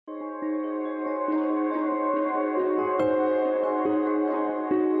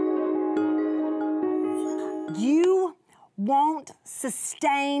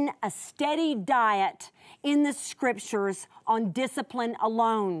sustain a steady diet in the Scriptures on discipline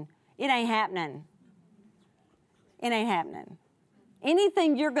alone. It ain't happening. It ain't happening.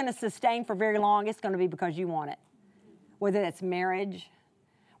 Anything you're going to sustain for very long, it's going to be because you want it. Whether it's marriage,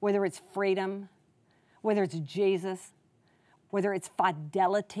 whether it's freedom, whether it's Jesus, whether it's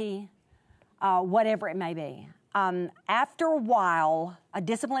fidelity, whatever it may be. After a while, a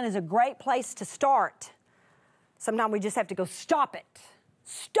discipline is a great place to start. Sometimes we just have to go, stop it.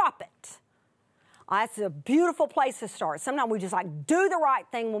 Stop it. That's a beautiful place to start. Sometimes we just do the right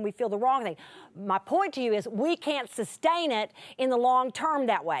thing when we feel the wrong thing. My point to you is we can't sustain it in the long term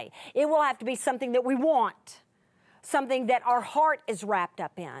that way. It will have to be something that we want, something that our heart is wrapped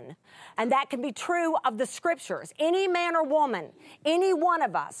up in. And that can be true of the Scriptures. Any man or woman, any one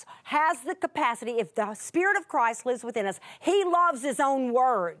of us has the capacity, if the Spirit of Christ lives within us, He loves His own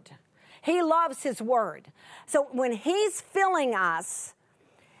Word. He loves His Word. So when He's filling us,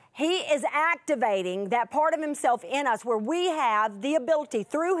 He is activating that part of Himself in us where we have the ability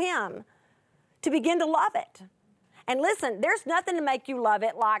through Him to begin to love it. And listen, there's nothing to make you love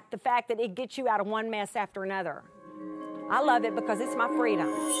it like the fact that it gets you out of one mess after another. I love it because it's my freedom.